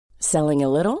Selling a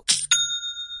little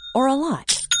or a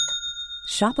lot?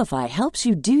 Shopify helps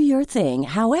you do your thing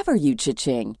however you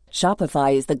cha-ching.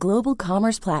 Shopify is the global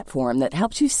commerce platform that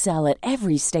helps you sell at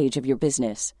every stage of your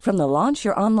business. From the launch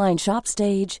your online shop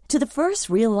stage to the first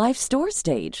real-life store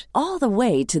stage, all the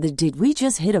way to the did we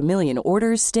just hit a million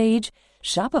orders stage.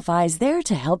 Shopify is there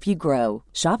to help you grow.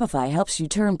 Shopify helps you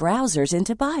turn browsers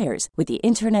into buyers with the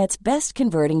internet's best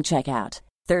converting checkout.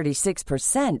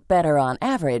 36% better on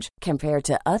average compared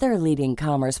to other leading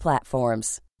commerce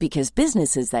platforms. Because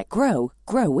businesses that grow,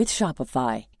 grow with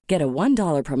Shopify. Get a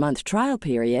 $1 per month trial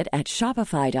period at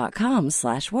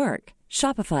shopify.com/work.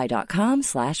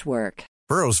 Shopify.com/work.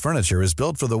 Burrow's furniture is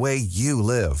built for the way you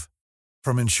live.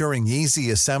 From ensuring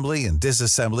easy assembly and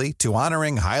disassembly to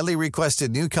honoring highly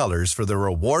requested new colors for their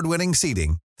award-winning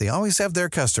seating, they always have their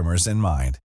customers in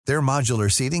mind. Their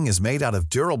modular seating is made out of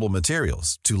durable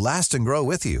materials to last and grow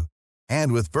with you.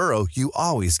 And with Burrow, you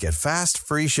always get fast,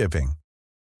 free shipping.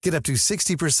 Get up to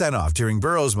 60% off during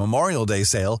Burrow's Memorial Day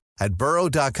sale at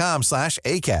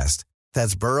burrow.com/ACAST.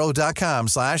 That's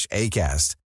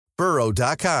burrow.com/ACAST.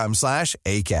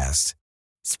 burrow.com/ACAST.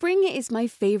 Spring is my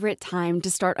favorite time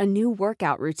to start a new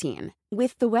workout routine.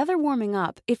 With the weather warming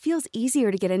up, it feels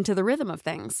easier to get into the rhythm of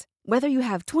things. Whether you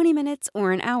have 20 minutes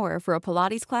or an hour for a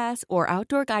Pilates class or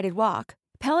outdoor guided walk,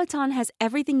 Peloton has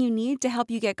everything you need to help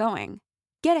you get going.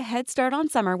 Get a head start on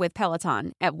summer with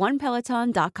Peloton at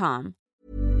onepeloton.com.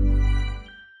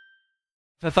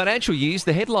 For financial news,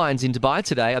 the headlines in Dubai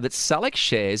today are that Salik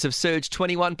shares have surged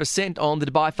 21% on the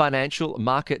Dubai financial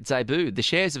market debut. The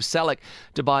shares of Salik,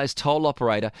 Dubai's toll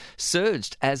operator,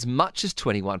 surged as much as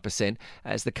 21%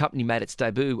 as the company made its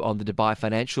debut on the Dubai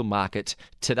financial market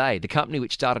today. The company,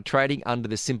 which started trading under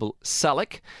the symbol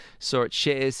Salik, saw its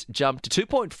shares jump to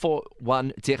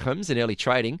 2.41 dirhams in early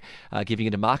trading, giving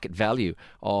it a market value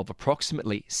of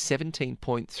approximately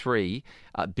 17.3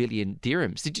 billion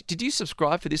dirhams. Did you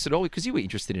subscribe for this at all? Because you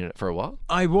were interested in it for a while.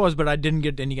 I was, but I didn't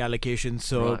get any allocation,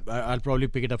 so Right. I'll probably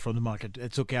pick it up from the market.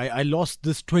 It's okay. I lost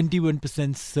this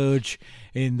 21% surge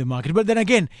in the market. But then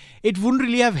again, it wouldn't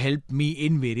really have helped me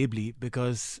invariably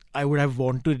because I would have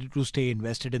wanted to stay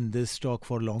invested in this stock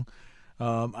for long.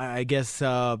 I guess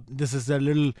this is a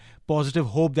little positive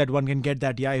hope that one can get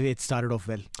that, yeah, it started off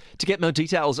well. To get more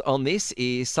details on this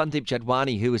is Sandeep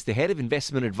Jadwani, who is the Head of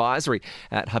Investment Advisory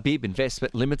at Habib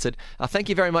Investment Limited. Thank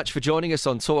you very much for joining us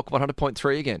on Talk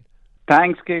 100.3 again.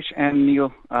 Thanks, Kish and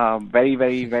Neil. Very,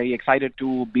 very, very excited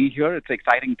to be here. It's an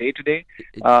exciting day today.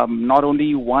 Not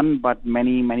only one, but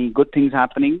many, many good things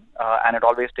happening, and it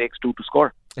always takes two to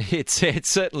score. It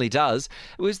certainly does.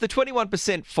 Was the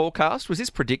 21% forecast, was this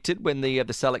predicted when the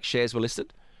Salik shares were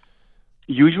listed?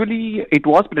 Usually, it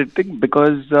was predicted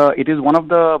because it is one of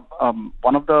the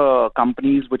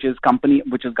companies which is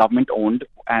government owned,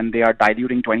 and they are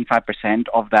diluting 25%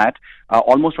 of that,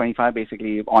 almost 25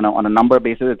 basically on a number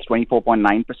basis. It's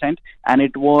 24.9%, and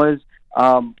it was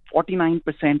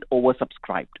 49%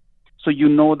 oversubscribed. So you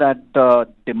know that the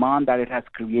demand that it has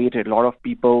created, a lot of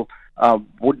people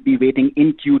would be waiting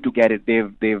in queue to get it.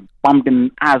 They've pumped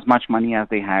in as much money as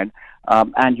they had,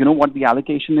 and you know what the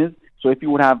allocation is. So if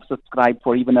you would have subscribed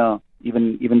for even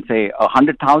say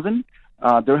 100,000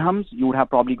 dirhams, you would have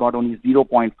probably got only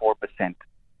 0.4%,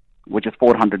 which is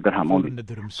 400 dirham only. 400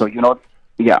 dirhams. So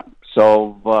yeah.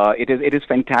 So it is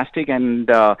fantastic, and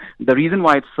the reason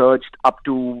why it surged up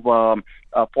to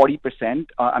 40%,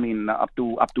 up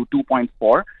to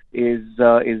 2.4 is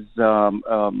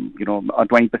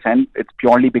 20%. It's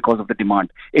purely because of the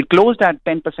demand. It closed at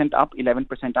 10% up,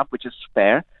 11% up, which is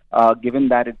fair, given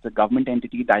that it's a government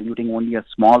entity diluting only a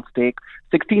small stake.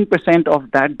 16% of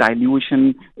that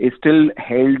dilution is still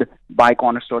held by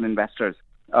cornerstone investors,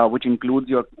 which includes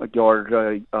your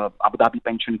Abu Dhabi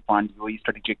Pension Fund, UAE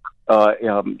Strategic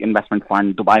Investment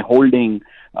Fund, Dubai Holding,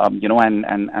 and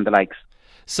the likes.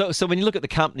 So when you look at the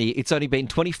company, it's only been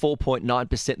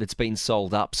 24.9% that's been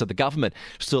sold up. So the government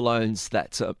still owns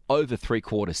that over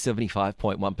three-quarters,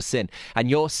 75.1%. And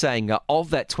you're saying of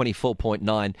that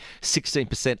 24.9,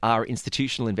 16% are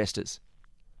institutional investors?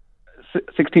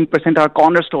 16% are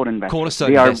cornerstone investors. Cornerstone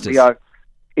investors.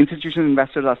 Institutional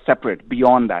investors are separate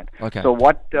beyond that. Okay. So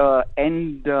what's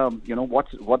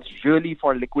really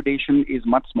for liquidation is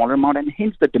much smaller amount, and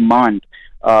hence the demand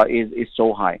is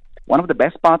so high. One of the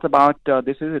best parts about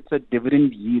this is it's a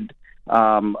dividend yield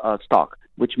stock,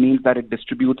 which means that it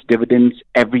distributes dividends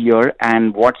every year.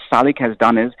 And what Salik has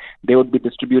done is they would be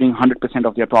distributing 100%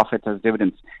 of their profits as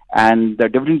dividends. And the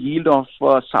dividend yield of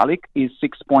Salik is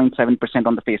 6.7%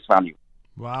 on the face value.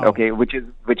 Wow. Okay, which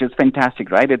is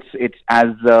fantastic, right? It's as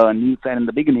Neil said in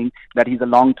the beginning that he's a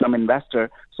long-term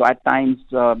investor. So at times,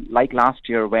 like last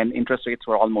year when interest rates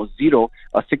were almost zero,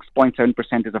 a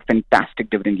 6.7% is a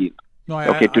fantastic dividend yield. No,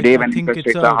 Okay, today I when think interest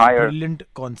it's rates are a higher, brilliant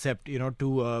concept,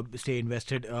 to stay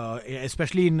invested,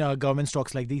 especially in government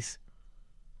stocks like these.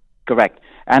 correct.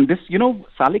 And this,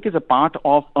 Salik is a part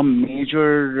of a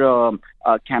major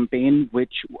campaign where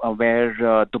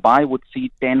Dubai would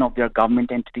see 10 of their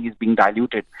government entities being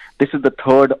diluted. This is the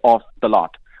third of the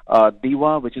lot.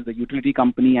 Diwa, which is the utility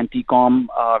company, and TCOM,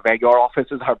 where your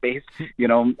offices are based, these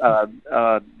are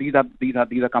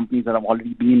companies that have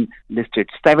already been listed.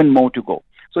 7 more to go.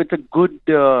 So it's a good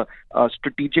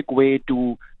strategic way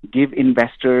to give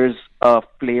investors a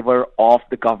flavor of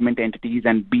the government entities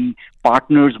and be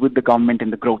partners with the government in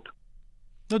the growth.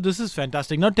 No, this is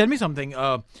fantastic. Now, tell me something,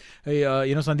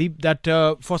 Sandeep, that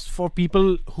for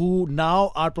people who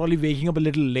now are probably waking up a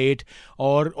little late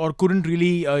or couldn't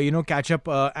really, catch up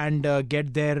and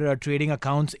get their trading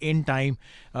accounts in time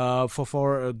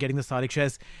for getting the Salik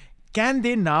shares, can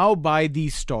they now buy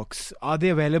these stocks? Are they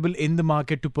available in the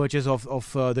market to purchase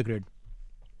off the grid?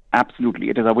 Absolutely.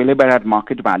 It is available at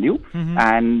market value,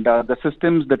 and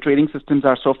the trading systems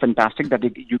are so fantastic that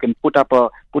you can put up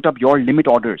your limit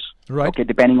orders, right? Okay,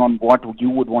 depending on what you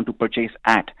would want to purchase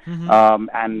at,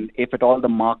 and if at all the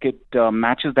market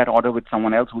matches that order with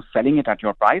someone else who's selling it at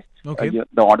your price, okay.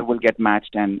 The order will get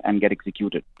matched and get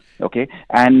executed. Okay,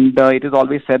 and it is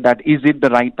always said that is it the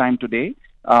right time today?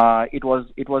 It was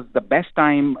the best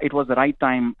time. It was the right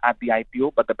time at the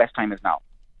IPO, but the best time is now.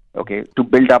 Okay, to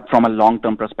build up from a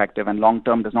long-term perspective, and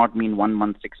long-term does not mean 1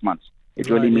 month, 6 months. It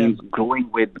really means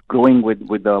growing with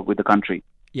the country.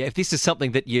 Yeah, if this is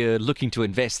something that you're looking to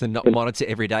invest and not monitor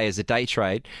every day as a day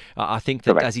trade, I think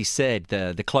that, as he said,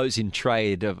 the close-in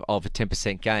trade of a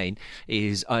 10% gain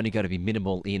is only going to be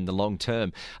minimal in the long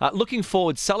term. Looking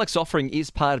forward, Salik's offering is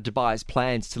part of Dubai's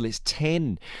plans to list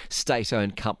 10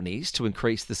 state-owned companies to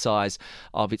increase the size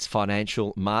of its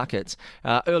financial markets.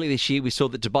 Earlier this year, we saw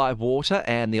that Dubai Water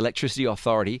and the Electricity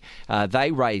Authority,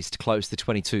 they raised close to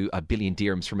 22 billion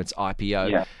dirhams from its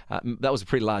IPO. Yeah. That was a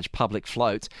pretty large public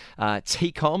float.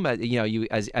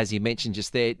 As you mentioned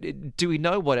just there, do we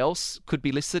know what else could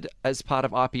be listed as part of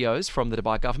IPOs from the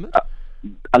Dubai government?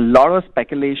 A lot of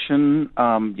speculation,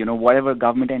 whatever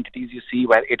government entities you see,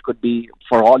 where it could be,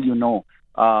 for all you know,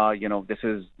 this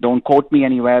is, don't quote me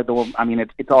anywhere, though, I mean,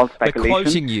 it's all speculation. We're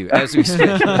quoting you as we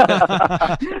speak.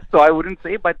 So I wouldn't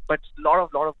say, but lot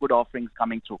of good offerings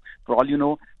coming through. For all you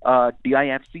know,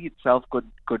 DIFC itself could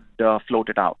float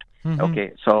it out.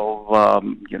 Okay, so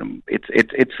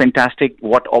it's fantastic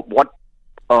what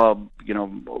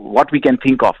we can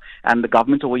think of, and the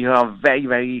governments over here are very,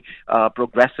 very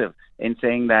progressive in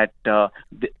saying that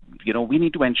we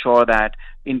need to ensure that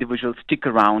individuals stick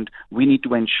around. We need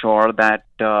to ensure that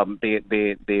they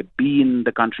be in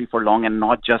the country for long and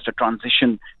not just a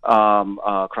transition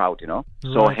crowd. Right.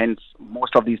 So hence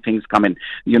most of these things come in.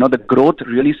 The growth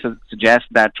really suggests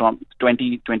that from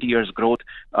 20 years growth.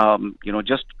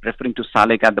 Just referring to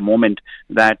Salik at the moment,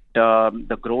 that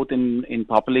the growth in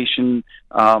population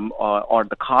or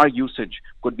the car usage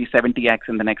could be 70x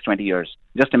in the next 20 years.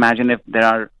 Just imagine if there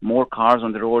are more cars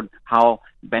on the road, how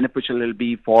beneficial it will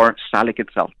be for Salik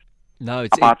itself. No,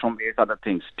 apart from various other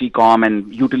things, TCOM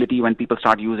and utility, when people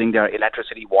start using their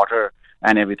electricity, water,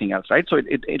 and everything else, right? So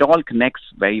it all connects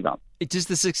very well. Does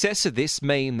the success of this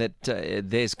mean that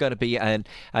there's going to be an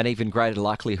even greater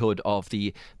likelihood of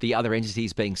the other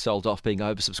entities being sold off being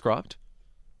oversubscribed?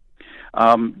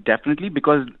 Definitely,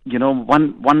 because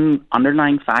one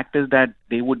underlying fact is that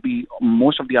they would be,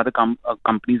 most of the other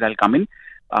companies that'll come in,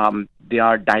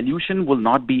 their dilution will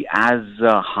not be as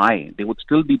high. They would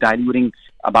still be diluting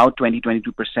about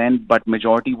 22%, but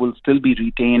majority will still be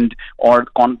retained or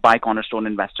by cornerstone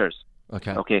investors.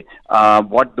 Okay.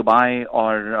 What Dubai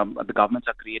or the governments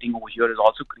are creating over here is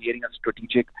also creating a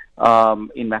strategic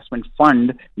investment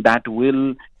fund that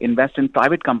will invest in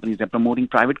private companies. They're promoting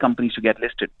private companies to get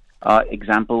listed.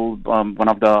 Example, one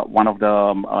of the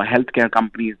healthcare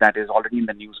companies that is already in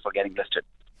the news for getting listed.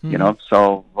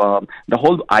 So the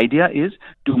whole idea is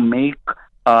to make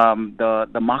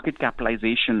the market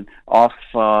capitalization of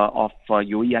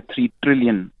UAE at $3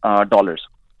 trillion.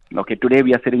 Okay, today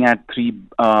we are sitting at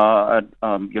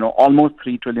almost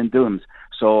 3 trillion dirhams.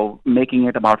 So making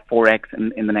it about 4x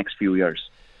in the next few years.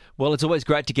 Well, it's always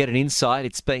great to get an insight.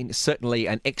 It's been certainly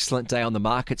an excellent day on the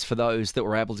markets for those that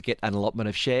were able to get an allotment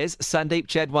of shares. Sandeep,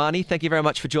 Jadwani, thank you very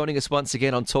much for joining us once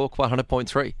again on Talk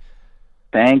 100.3.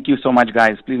 Thank you so much,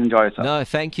 guys. Please enjoy yourself. No,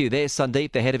 thank you. There's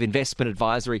Sandeep, the head of investment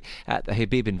advisory at the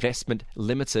Habib Investment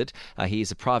Limited. He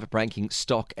is a private banking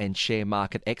stock and share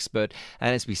market expert.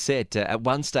 And as we said, at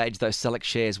one stage, those Salik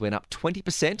shares went up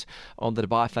 20% on the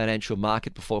Dubai financial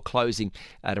market before closing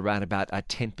at around about a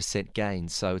 10% gain.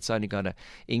 So it's only going to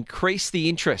increase the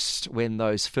interest when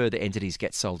those further entities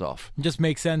get sold off. Just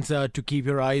makes sense to keep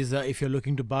your eyes if you're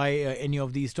looking to buy any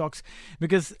of these stocks.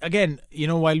 Because again,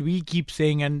 while we keep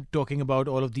saying and talking about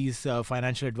all of these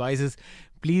financial advisors,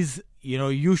 please,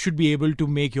 you should be able to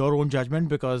make your own judgment,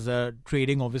 because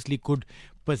trading obviously could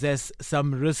possess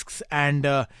some risks, and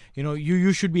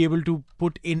you should be able to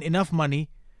put in enough money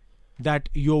that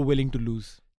you're willing to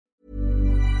lose.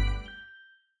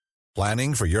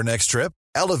 Planning for your next trip?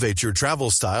 Elevate your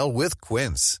travel style with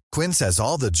Quince. Quince has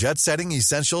all the jet-setting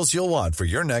essentials you'll want for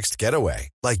your next getaway,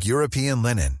 like European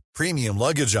linen, premium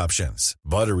luggage options,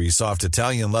 buttery soft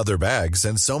Italian leather bags,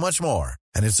 and so much more.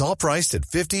 And it's all priced at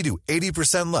 50 to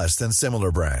 80% less than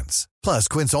similar brands. Plus,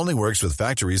 Quince only works with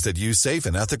factories that use safe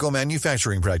and ethical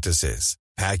manufacturing practices.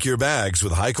 Pack your bags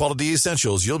with high-quality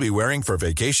essentials you'll be wearing for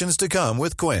vacations to come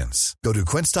with Quince. Go to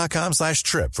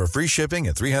quince.com/trip for free shipping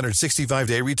and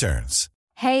 365-day returns.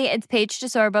 Hey, it's Paige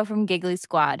DeSorbo from Giggly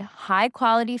Squad. High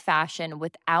quality fashion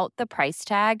without the price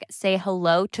tag. Say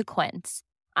hello to Quince.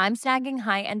 I'm snagging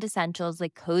high-end essentials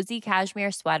like cozy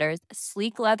cashmere sweaters,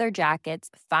 sleek leather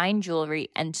jackets, fine jewelry,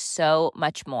 and so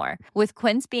much more. With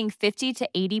Quince being 50 to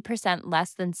 80%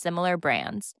 less than similar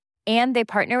brands. And they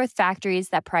partner with factories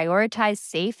that prioritize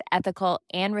safe, ethical,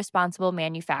 and responsible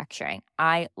manufacturing.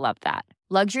 I love that.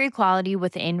 Luxury quality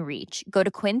within reach. Go to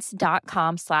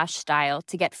quince.com/style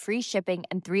to get free shipping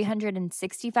and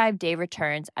 365-day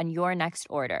returns on your next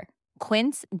order.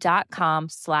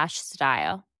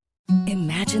 Quince.com/style.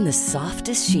 Imagine the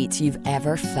softest sheets you've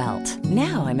ever felt.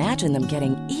 Now imagine them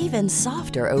getting even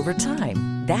softer over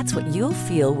time. That's what you'll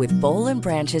feel with Boll &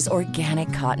 Branch's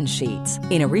organic cotton sheets.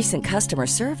 In a recent customer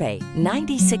survey,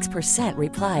 96%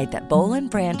 replied that Boll &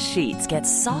 Branch sheets get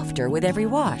softer with every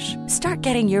wash. Start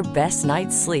getting your best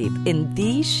night's sleep in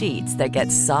these sheets that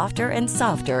get softer and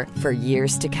softer for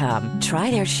years to come. Try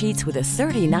their sheets with a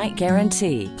 30-night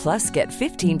guarantee. Plus, get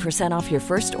 15% off your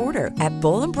first order at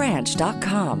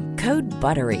bollandbranch.com. Code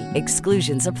BUTTERY.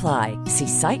 Exclusions apply. See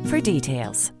site for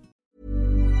details.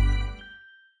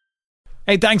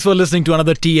 Hey, thanks for listening to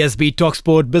another TSB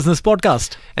TalkSport Business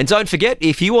Podcast. And don't forget,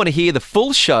 if you want to hear the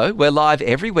full show, we're live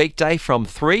every weekday from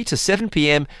 3 to 7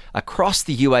 p.m. across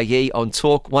the UAE on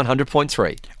Talk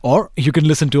 100.3. Or you can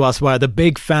listen to us via the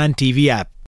Big Fan TV app.